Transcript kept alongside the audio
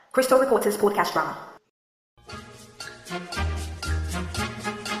Crystal Reporters podcast drama.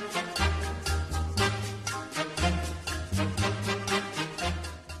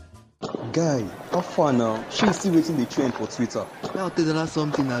 Guy, how far now? She is still waiting the trend for Twitter. Now tell her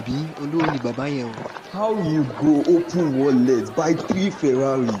something, Abi. Olórí bàbá yẹn o. How you go open wallet, buy 3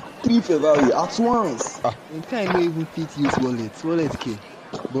 Ferrari at once? In time, no even fit use wallet care.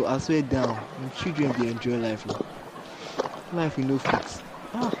 But I swear down, children dey enjoy life. Life we no fit.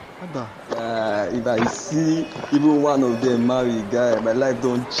 Ada. If I see even one of them marry, guy, my life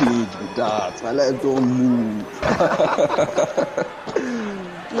don't change with that. My life don't move.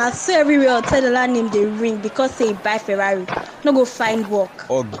 Na so everywhere Otedola name dey ring because say he buy Ferrari, no go find work.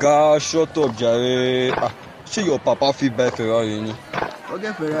 Oga, shut up, jare. Shey your papa fit buy Ferrari ni?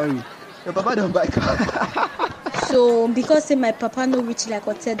 Forget Ferrari. Your papa don buy car. So because say my papa no rich like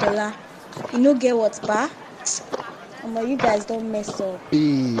Otedola, he no get what ba? Omo, you guys don't mess up.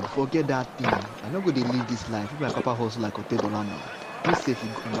 Babe, forget that thing. I no go dey live this life if my papa hustle like Otedola now. You safe, you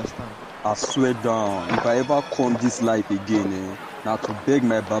go understand. I swear down, if I ever come this life again, now to beg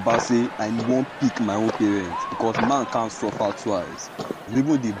my baba say I won't pick my own parents because man can't suffer twice.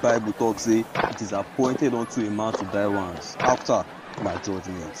 Even the Bible talks say it is appointed unto a man to die once after my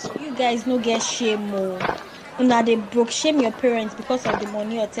judgment. You guys no get shame o. Una dey broke shame your parents because of the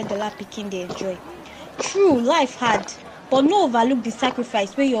money Otedola pikin dey enjoy. True, life hard, but no overlook the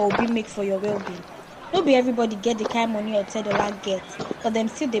sacrifice wey your obi make for your well-being. No be everybody get the kind money Otedola get, but them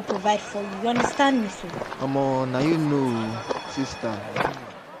still dey provide for you. You understand me, so? Omo, now you know, sister.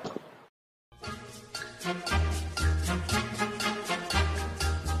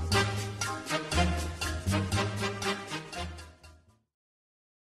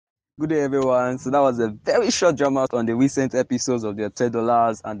 Good day, everyone. So that was a very short drama on the recent episodes of the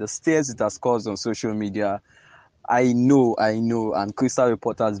Otedolas and the stares it has caused on social media. I know, and Crystal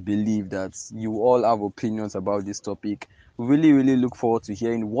Reporters believe that you all have opinions about this topic. We really look forward to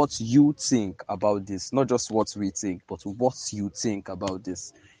hearing what you think about this. Not just what we think, but what you think about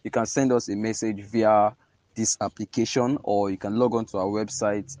this. You can send us a message via this application, or you can log on to our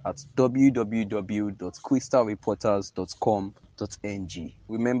website at www.crystalreporters.com.ng.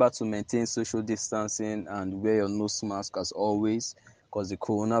 Remember to maintain social distancing and wear your nose mask as always, because the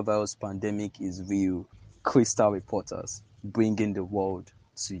coronavirus pandemic is real. Crystal Reporters, bringing the world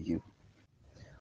to you.